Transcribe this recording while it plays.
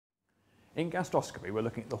In gastroscopy, we're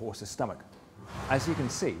looking at the horse's stomach. As you can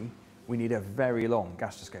see, we need a very long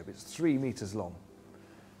gastroscope. It's 3 meters long.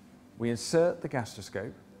 We insert the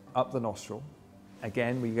gastroscope up the nostril.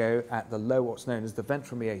 Again, we go at the low, what's known as the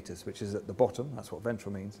ventral meatus, which is at the bottom, that's what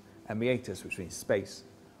ventral means, and meatus, which means space,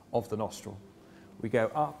 of the nostril. We go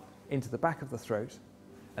up into the back of the throat,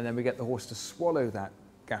 and then we get the horse to swallow that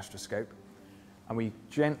gastroscope, and we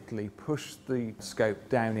gently push the scope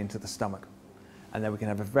down into the stomach. And then we can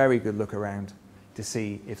have a very good look around to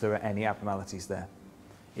see if there are any abnormalities there.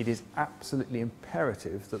 It is absolutely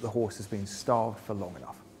imperative that the horse has been starved for long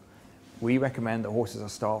enough. We recommend that horses are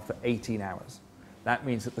starved for 18 hours. That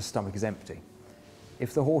means that the stomach is empty.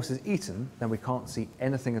 If the horse is eaten, then we can't see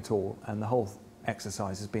anything at all, and the whole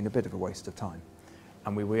exercise has been a bit of a waste of time.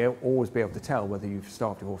 And we will always be able to tell whether you've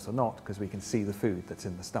starved your horse or not, because we can see the food that's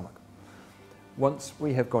in the stomach. Once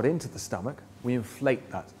we have got into the stomach, we inflate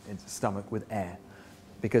that into the stomach with air,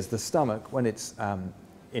 because the stomach, when it's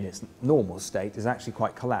in its normal state, is actually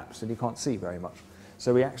quite collapsed and you can't see very much.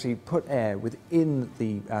 So we actually put air within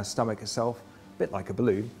the stomach itself, a bit like a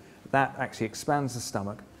balloon. That actually expands the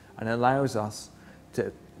stomach and allows us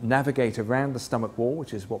to navigate around the stomach wall,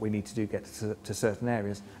 which is what we need to do to get to certain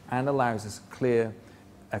areas, and allows us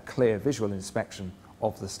a clear visual inspection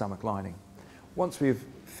of the stomach lining. Once we've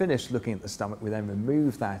finished looking at the stomach, we then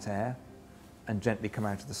remove that air and gently come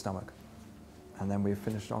out of the stomach. And then we've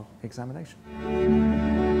finished our examination.